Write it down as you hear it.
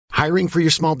Hiring for your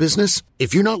small business?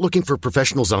 If you're not looking for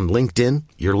professionals on LinkedIn,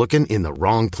 you're looking in the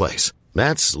wrong place.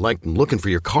 That's like looking for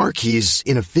your car keys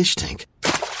in a fish tank.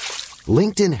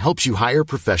 LinkedIn helps you hire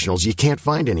professionals you can't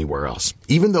find anywhere else,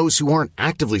 even those who aren't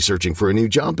actively searching for a new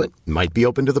job but might be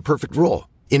open to the perfect role.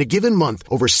 In a given month,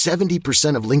 over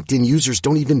 70% of LinkedIn users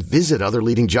don't even visit other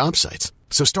leading job sites.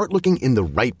 So start looking in the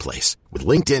right place. With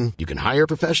LinkedIn, you can hire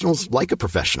professionals like a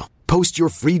professional. Post your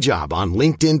free job on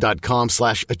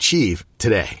linkedin.com/achieve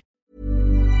today.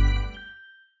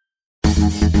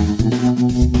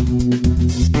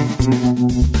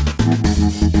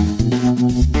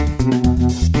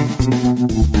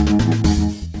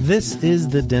 This is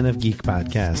the Den of Geek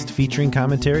podcast, featuring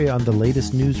commentary on the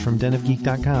latest news from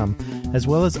denofgeek.com, as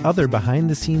well as other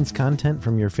behind-the-scenes content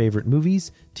from your favorite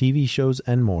movies, TV shows,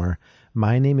 and more.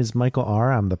 My name is Michael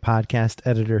R. I'm the podcast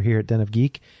editor here at Den of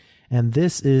Geek, and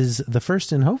this is the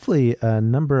first and hopefully a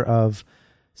number of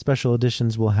special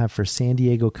editions we'll have for San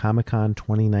Diego Comic-Con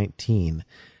 2019.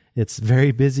 It's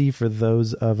very busy for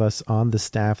those of us on the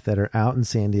staff that are out in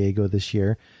San Diego this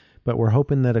year, but we're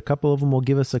hoping that a couple of them will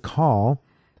give us a call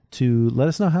to let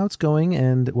us know how it's going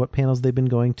and what panels they've been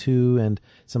going to and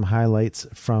some highlights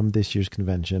from this year's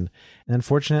convention. And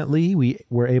unfortunately, we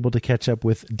were able to catch up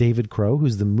with David Crow,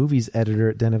 who's the movies editor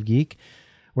at Den of Geek.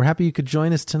 We're happy you could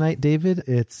join us tonight, David.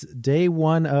 It's day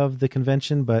one of the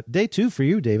convention, but day two for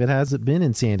you, David. How's it been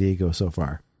in San Diego so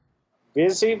far?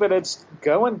 Busy, but it's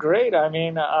going great. I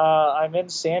mean, I'm in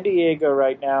San Diego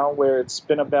right now, where it's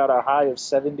been about a high of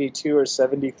 72 or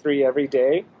 73 every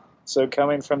day. So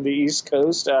coming from the East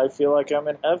Coast, I feel like I'm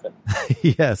in heaven.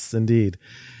 Yes, indeed.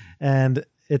 And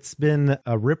it's been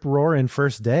a rip-roaring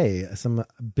first day. Some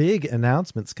big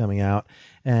announcements coming out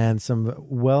and some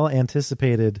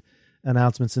well-anticipated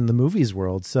announcements in the movies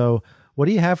world. So what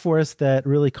do you have for us that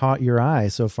really caught your eye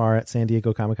so far at San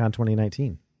Diego Comic-Con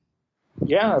 2019?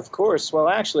 Yeah, of course. Well,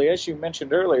 actually, as you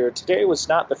mentioned earlier, today was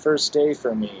not the first day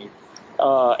for me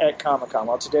at Comic-Con.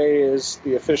 Well, today is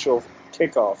the official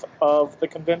kickoff of the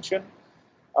convention.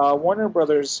 Warner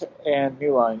Brothers and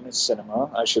New Line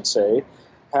Cinema, I should say,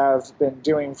 have been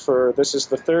doing this is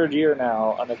the third year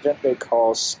now, an event they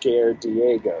call Scare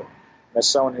Diego. And as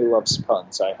someone who loves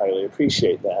puns, I highly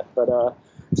appreciate that. But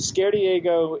Scare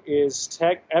Diego is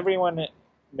everyone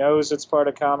knows it's part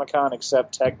of Comic-Con,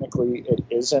 except technically it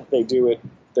isn't. They do it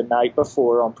the night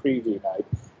before on preview night,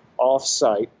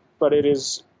 off-site. But it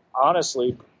is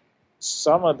honestly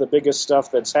some of the biggest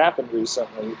stuff that's happened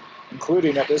recently,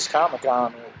 including at this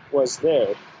Comic-Con, was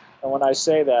there. And when I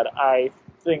say that, I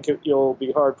think you'll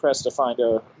be hard-pressed to find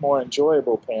a more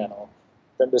enjoyable panel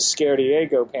than the Scare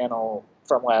Diego panel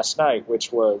from last night,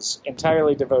 which was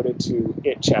entirely devoted to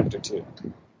It Chapter 2.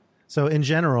 So in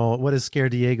general, what is Scare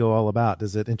Diego all about?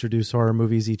 Does it introduce horror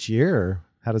movies each year, or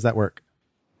how does that work?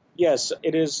 Yes,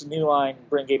 it is New Line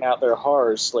bringing out their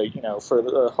horror slate, for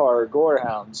the horror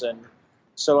gorehounds. And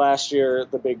so last year,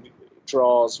 the big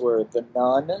draws were The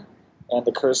Nun and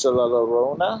The Curse of La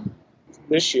Llorona.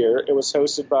 This year, it was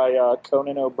hosted by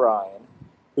Conan O'Brien,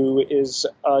 who is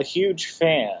a huge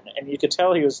fan. And you could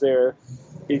tell he was there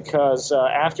because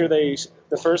after the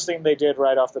first thing they did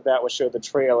right off the bat was show the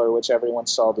trailer, which everyone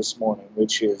saw this morning,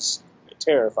 which is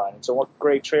terrifying. It's a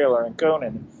great trailer, and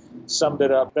Conan summed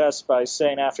it up best by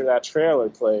saying after that trailer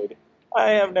played,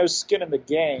 I have no skin in the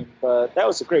game, but that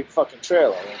was a great fucking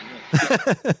trailer.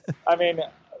 I mean,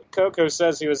 Coco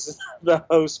says he was the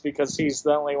host because he's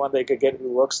the only one they could get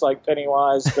who looks like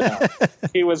Pennywise, but no,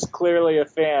 he was clearly a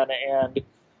fan, and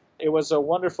it was a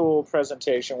wonderful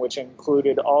presentation, which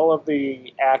included all of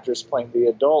the actors playing the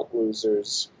adult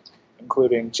losers,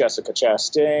 including Jessica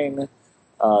Chastain,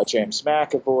 James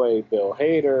McAvoy, Bill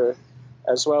Hader,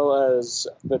 as well as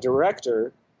the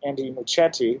director, Andy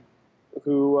Muschietti,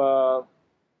 who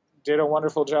did a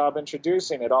wonderful job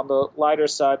introducing it. On the lighter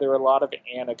side, there were a lot of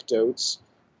anecdotes.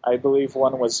 I believe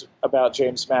one was about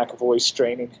James McAvoy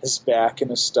straining his back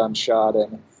in a stunt shot,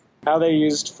 and how they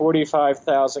used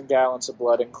 45,000 gallons of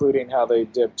blood, including how they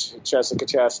dipped Jessica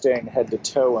Chastain head to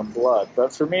toe in blood.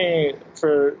 But for me,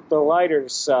 for the lighter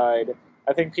side,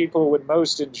 I think people would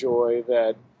most enjoy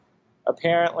that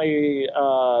apparently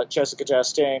Jessica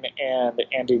Chastain and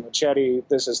Andy Muschietti,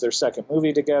 this is their second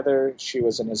movie together. She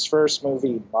was in his first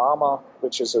movie, Mama,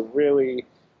 which is a really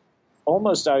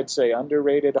almost, I'd say,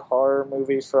 underrated horror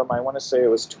movie from, I want to say it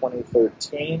was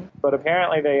 2013. But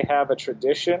apparently they have a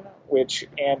tradition, which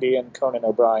Andy and Conan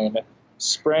O'Brien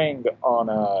sprang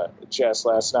on Jess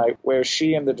last night, where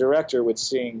she and the director would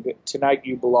sing Tonight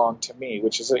You Belong to Me,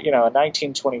 which is a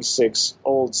 1926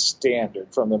 old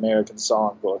standard from the American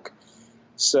Songbook.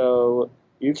 So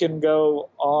you can go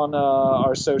on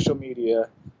our social media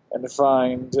and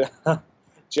find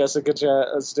Jessica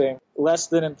Chastain less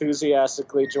than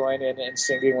enthusiastically join in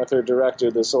singing with her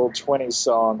director this old 20s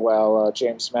song while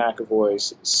James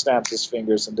McAvoy snaps his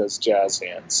fingers and does jazz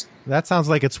hands. That sounds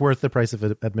like it's worth the price of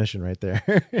admission right there.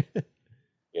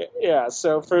 Yeah,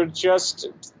 so for just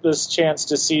this chance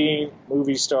to see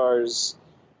movie stars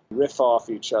riff off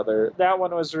each other, that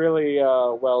one was really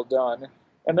well done.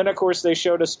 And then, of course, they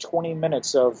showed us 20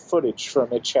 minutes of footage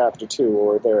from It Chapter 2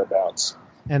 or thereabouts.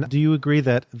 And do you agree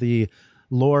that the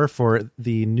lore for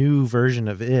the new version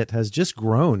of It has just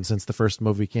grown since the first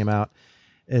movie came out?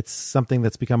 It's something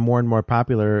that's become more and more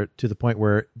popular to the point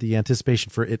where the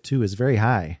anticipation for It 2 is very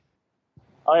high.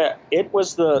 Oh, yeah. It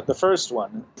was the first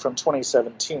one from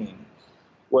 2017,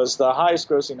 was the highest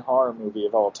grossing horror movie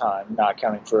of all time, not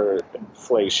counting for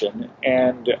inflation.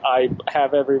 And I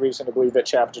have every reason to believe that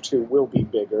Chapter 2 will be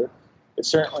bigger. It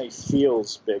certainly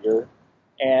feels bigger.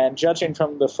 And judging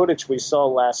from the footage we saw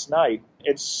last night,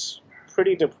 it's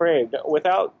pretty depraved.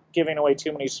 Without giving away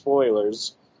too many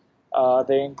spoilers,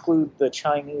 they include the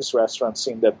Chinese restaurant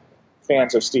scene that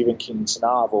fans of Stephen King's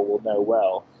novel will know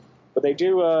well. But they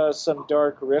do some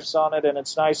dark riffs on it, and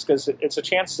it's nice because it's a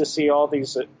chance to see all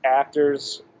these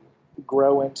actors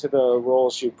grow into the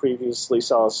roles you previously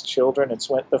saw as children. It's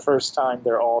the first time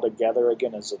they're all together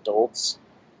again as adults.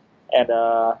 And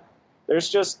there's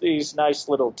just these nice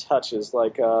little touches,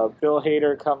 like Bill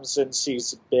Hader comes and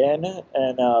sees Ben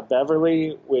and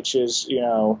Beverly, which is,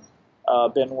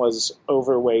 Ben was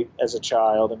overweight as a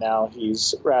child, and now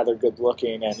he's rather good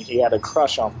looking, and he had a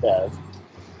crush on Bev.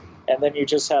 And then you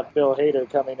just have Bill Hader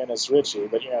coming in as Richie,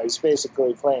 but he's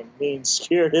basically playing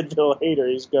mean-spirited Bill Hader.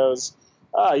 He goes,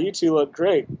 you two look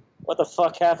great. What the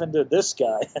fuck happened to this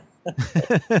guy?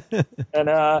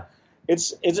 And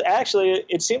it's actually,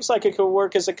 it seems like it could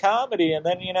work as a comedy, and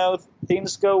then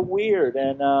things go weird.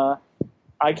 And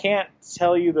I can't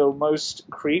tell you the most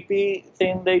creepy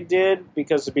thing they did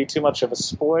because it'd be too much of a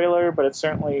spoiler, but it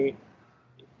certainly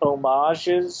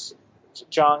homages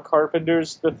John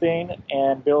Carpenter's The Thing,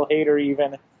 and Bill Hader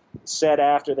even said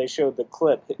after they showed the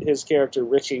clip, his character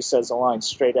Richie says a line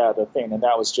straight out of The Thing, and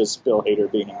that was just Bill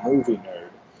Hader being a movie nerd.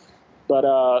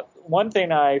 But one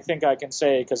thing I think I can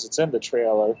say, because it's in the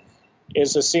trailer,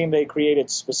 is a scene they created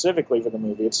specifically for the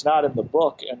movie. It's not in the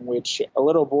book, in which a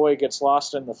little boy gets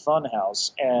lost in the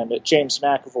funhouse, and James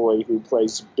McAvoy, who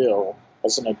plays Bill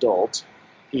as an adult,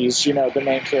 he's, the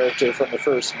main character from the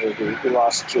first movie who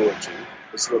lost Georgie,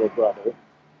 his little brother,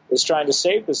 is trying to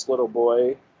save this little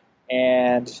boy,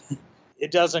 and it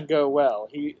doesn't go well.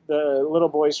 The little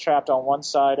boy's trapped on one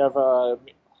side of a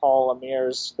hall of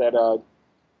mirrors that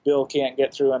Bill can't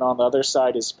get through, and on the other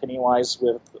side is Pennywise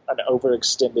with an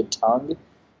overextended tongue.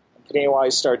 And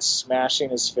Pennywise starts smashing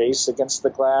his face against the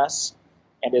glass,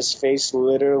 and his face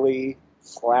literally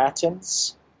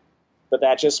flattens, but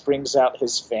that just brings out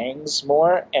his fangs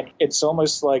more, and it's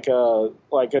almost like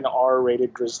an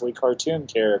R-rated Grizzly cartoon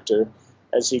character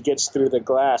as he gets through the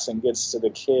glass and gets to the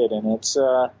kid. And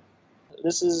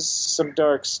this is some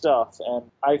dark stuff, and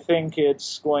I think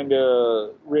it's going to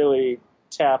really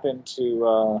tap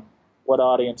into what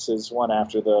audiences want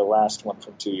after the last one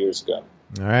from 2 years ago.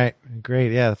 All right,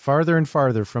 great. Yeah, farther and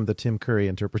farther from the Tim Curry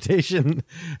interpretation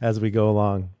as we go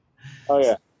along. Oh,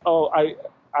 yeah. Oh,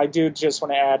 I do just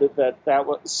want to add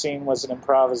that scene was an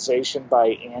improvisation by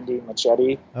Andy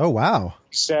Machete. Oh, wow.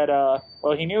 He said,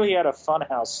 he knew he had a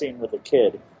funhouse scene with a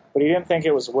kid, but he didn't think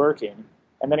it was working.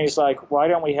 And then he's like, why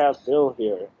don't we have Bill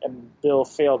here? And Bill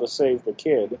failed to save the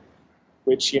kid,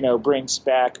 which, brings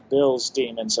back Bill's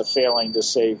demons of failing to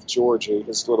save Georgie,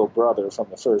 his little brother from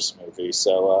the first movie.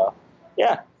 So,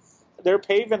 they're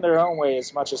paving their own way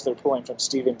as much as they're pulling from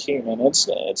Stephen King, and it's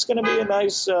going to be a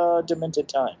nice, demented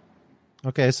time.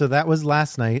 Okay, so that was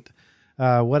last night.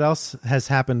 What else has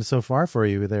happened so far for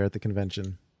you there at the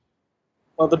convention?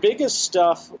 Well, the biggest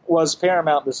stuff was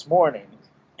Paramount this morning.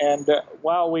 And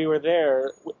while we were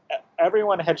there,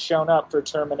 everyone had shown up for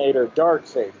Terminator Dark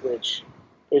Fate, which,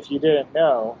 if you didn't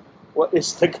know,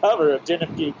 is the cover of Den of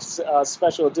Geek's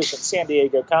special edition San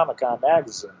Diego Comic-Con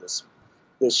magazine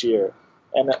this year.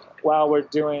 And while we're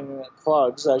doing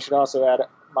plugs, I should also add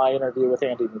my interview with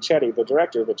Andy Machete, the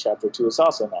director of It Chapter 2, is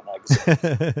also in that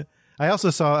magazine. I also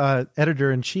saw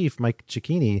editor-in-chief Mike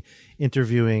Cicchini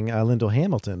interviewing Lyndall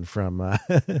Hamilton from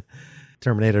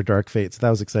Terminator Dark Fate, so that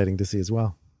was exciting to see as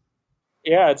well.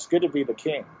 Yeah, it's good to be the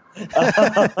king.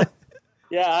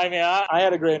 Yeah, I mean, I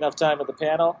had a great enough time at the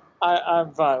panel.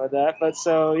 I'm fine with that. But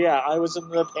so, yeah, I was in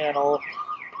the panel,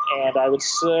 and I would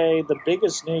say the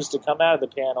biggest news to come out of the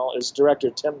panel is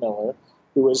director Tim Miller,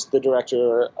 who was the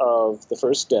director of the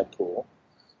first Deadpool.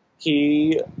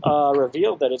 He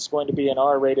revealed that it's going to be an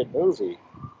R-rated movie.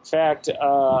 In fact,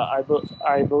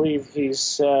 I believe he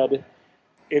said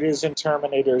it is in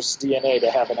Terminator's DNA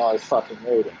to have an R fucking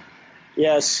rating.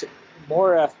 Yes,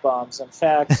 more F-bombs. In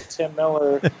fact, Tim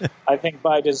Miller, I think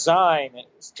by design,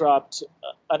 dropped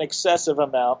an excessive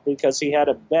amount because he had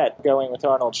a bet going with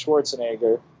Arnold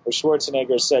Schwarzenegger, where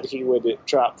Schwarzenegger said he would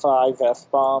drop 5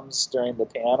 F-bombs during the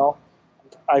panel.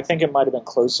 I think it might have been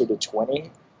closer to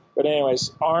 20. But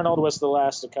anyways, Arnold was the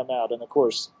last to come out, and of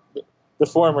course, the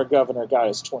former governor got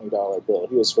his $20 bill.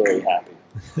 He was very happy.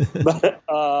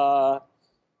 But,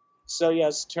 so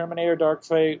yes, Terminator Dark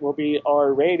Fate will be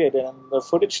R-rated, and the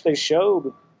footage they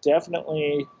showed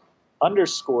definitely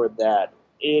underscored that.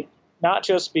 It not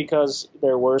just because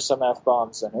there were some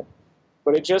F-bombs in it,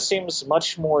 but it just seems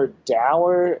much more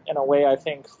dour in a way I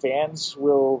think fans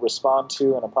will respond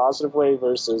to in a positive way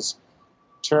versus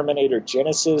Terminator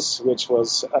Genesis, which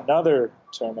was another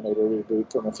Terminator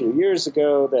reboot from a few years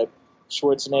ago that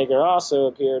Schwarzenegger also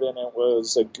appeared in. It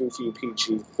was a goofy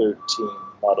PG-13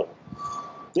 model.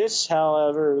 This,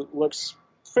 however, looks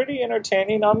pretty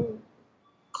entertaining. I'm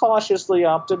cautiously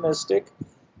optimistic.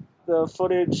 The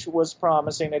footage was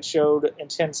promising. It showed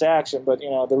intense action, but,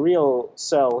 the real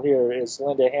sell here is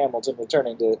Linda Hamilton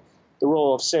returning to the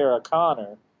role of Sarah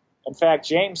Connor. In fact,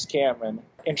 James Cameron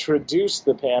introduced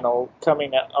the panel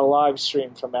coming at a live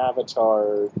stream from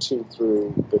Avatar 2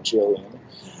 through Bajillion.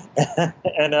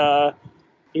 And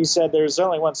he said there's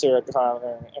only one Sarah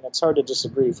Connor, and it's hard to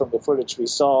disagree from the footage we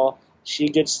saw. She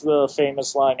gets the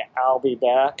famous line, "I'll be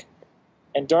back."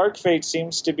 And Dark Fate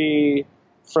seems to be,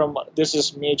 this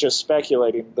is me just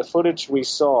speculating, the footage we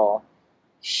saw,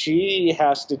 she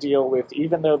has to deal with,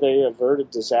 even though they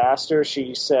averted disaster,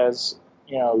 she says,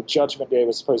 Judgment Day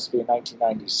was supposed to be in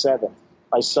 1997.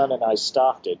 My son and I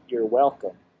stopped it. You're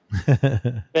welcome.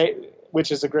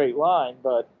 Which is a great line,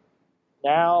 but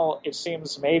now it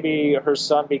seems maybe her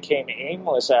son became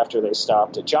aimless after they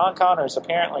stopped it. John Connor's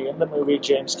apparently in the movie.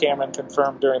 James Cameron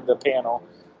confirmed during the panel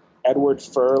Edward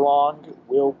Furlong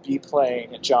will be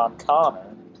playing John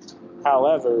Connor.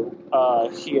 However,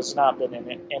 he has not been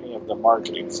in any of the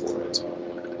marketing for it.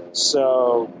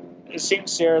 So it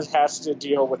seems Sarah has to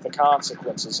deal with the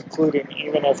consequences, including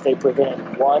even if they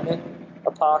prevent one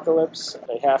apocalypse,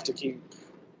 they have to keep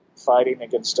fighting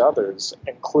against others,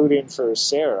 including for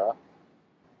Sarah,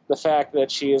 the fact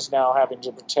that she is now having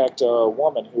to protect a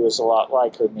woman who is a lot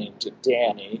like her named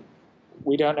Danny.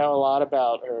 We don't know a lot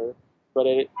about her, but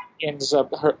it ends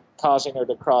up causing her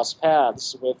to cross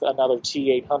paths with another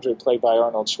T-800 played by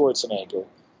Arnold Schwarzenegger.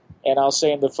 And I'll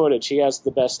say in the footage, he has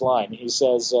the best line. He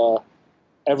says,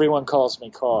 everyone calls me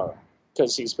Carl,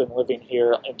 because he's been living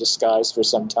here in disguise for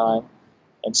some time.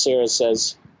 And Sarah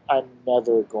says, I'm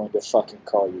never going to fucking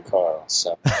call you Carl.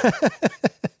 So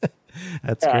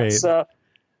that's great. So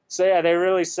yeah, they're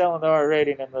really selling the R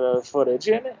rating in the footage.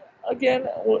 And again,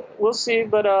 we'll see,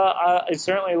 but it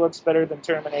certainly looks better than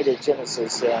Terminator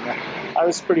Genesis, and I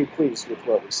was pretty pleased with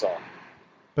what we saw.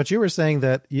 But you were saying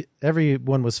that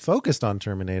everyone was focused on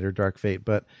Terminator Dark Fate,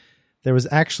 but there was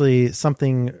actually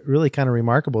something really kind of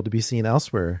remarkable to be seen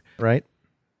elsewhere, right?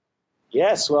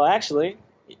 Yes, well, actually,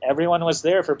 everyone was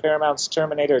there for Paramount's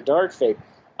Terminator Dark Fate.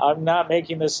 I'm not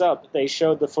making this up. They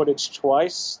showed the footage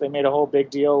twice. They made a whole big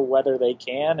deal whether they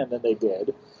can, and then they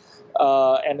did.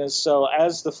 And so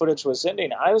as the footage was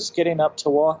ending, I was getting up to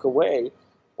walk away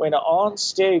when on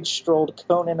stage strolled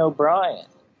Conan O'Brien.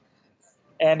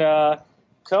 And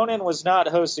Conan was not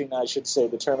hosting, I should say,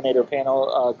 the Terminator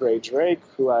panel. Gray Drake,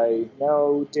 who I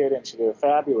know did, and she did a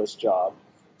fabulous job.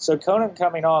 So Conan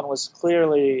coming on was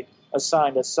clearly a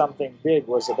sign that something big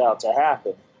was about to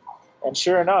happen. And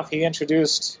sure enough, he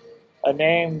introduced a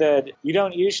name that you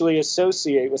don't usually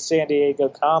associate with San Diego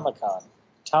Comic-Con.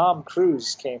 Tom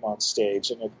Cruise came on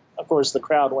stage, and of course the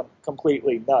crowd went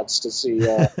completely nuts to see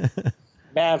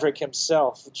Maverick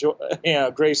himself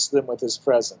grace them with his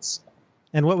presence.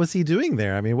 And what was he doing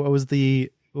there? I mean, what was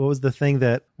the thing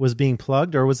that was being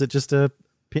plugged, or was it just a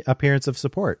appearance of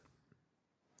support?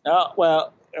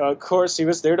 Well, of course he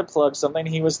was there to plug something.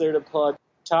 He was there to plug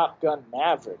Top Gun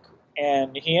Maverick.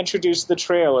 And he introduced the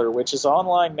trailer, which is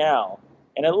online now,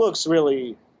 and it looks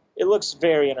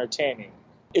very entertaining.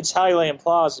 It's highly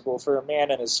implausible for a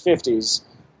man in his 50s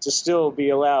to still be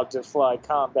allowed to fly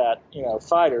combat,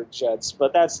 fighter jets,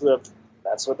 but that's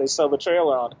what they sell the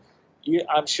trailer on.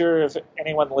 I'm sure if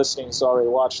anyone listening has already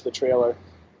watched the trailer,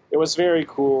 it was very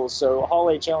cool. So Hall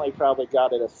H only probably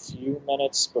got it a few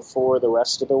minutes before the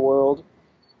rest of the world,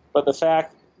 but the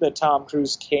fact that Tom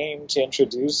Cruise came to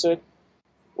introduce it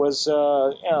was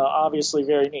obviously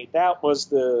very neat. That was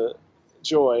the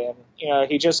joy. And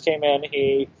he just came in,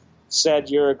 he said,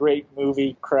 "You're a great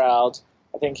movie crowd.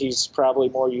 I think he's probably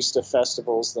more used to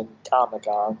festivals than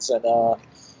Comic-Cons. And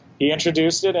he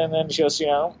introduced it and then just,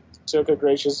 took a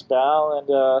gracious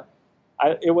bow.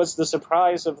 And it was the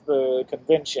surprise of the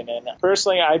convention. And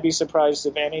personally, I'd be surprised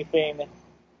if anything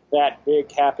that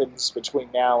big happens between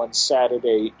now and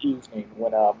Saturday evening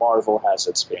when Marvel has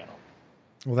its panel.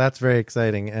 Well, that's very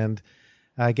exciting. And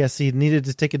I guess he needed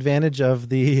to take advantage of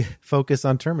the focus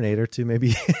on Terminator to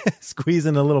maybe squeeze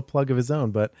in a little plug of his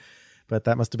own. But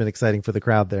that must have been exciting for the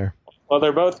crowd there. Well,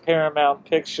 they're both Paramount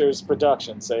Pictures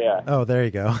productions, so yeah. Oh, there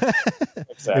you go.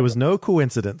 Exactly. It was no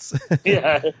coincidence.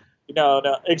 Yeah,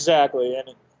 no, exactly.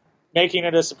 And making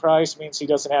it a surprise means he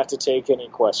doesn't have to take any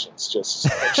questions. Just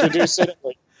introduce it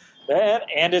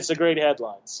and it's a great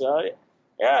headline. So,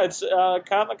 yeah, it's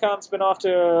Comic-Con's been off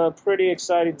to a pretty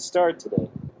exciting start today.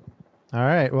 All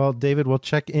right. Well, David, we'll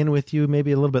check in with you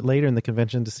maybe a little bit later in the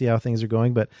convention to see how things are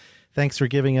going. But thanks for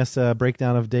giving us a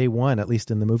breakdown of day one, at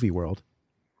least in the movie world.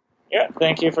 Yeah,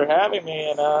 thank you for having me.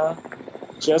 And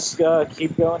just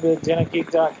keep going to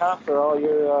denofgeek.com for all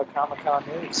your Comic-Con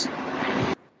news.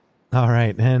 All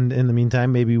right. And in the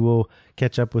meantime, maybe we'll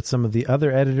catch up with some of the other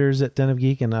editors at Den of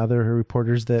Geek and other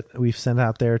reporters that we've sent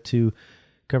out there to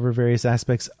cover various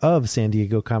aspects of San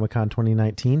Diego Comic-Con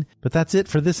 2019. But that's it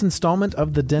for this installment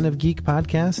of the Den of Geek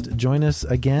podcast. Join us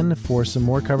again for some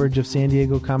more coverage of San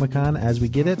Diego Comic-Con as we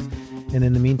get it. And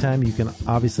in the meantime, you can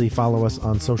obviously follow us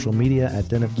on social media at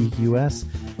Den of Geek US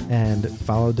and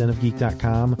follow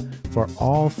denofgeek.com for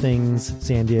all things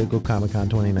San Diego Comic-Con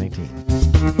 2019.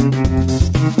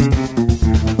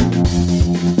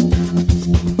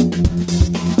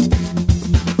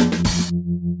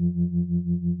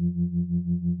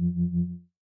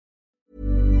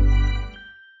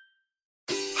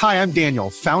 Hi, I'm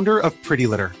Daniel, founder of Pretty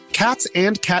Litter. Cats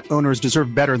and cat owners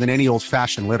deserve better than any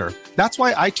old-fashioned litter. That's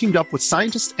why I teamed up with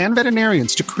scientists and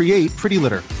veterinarians to create Pretty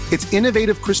Litter. Its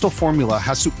innovative crystal formula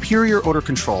has superior odor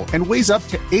control and weighs up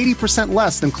to 80%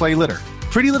 less than clay litter.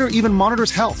 Pretty Litter even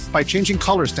monitors health by changing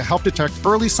colors to help detect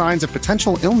early signs of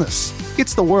potential illness.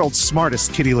 It's the world's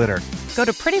smartest kitty litter. Go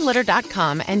to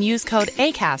prettylitter.com and use code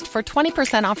ACAST for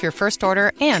 20% off your first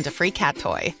order and a free cat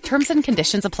toy. Terms and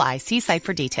conditions apply. See site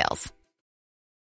for details.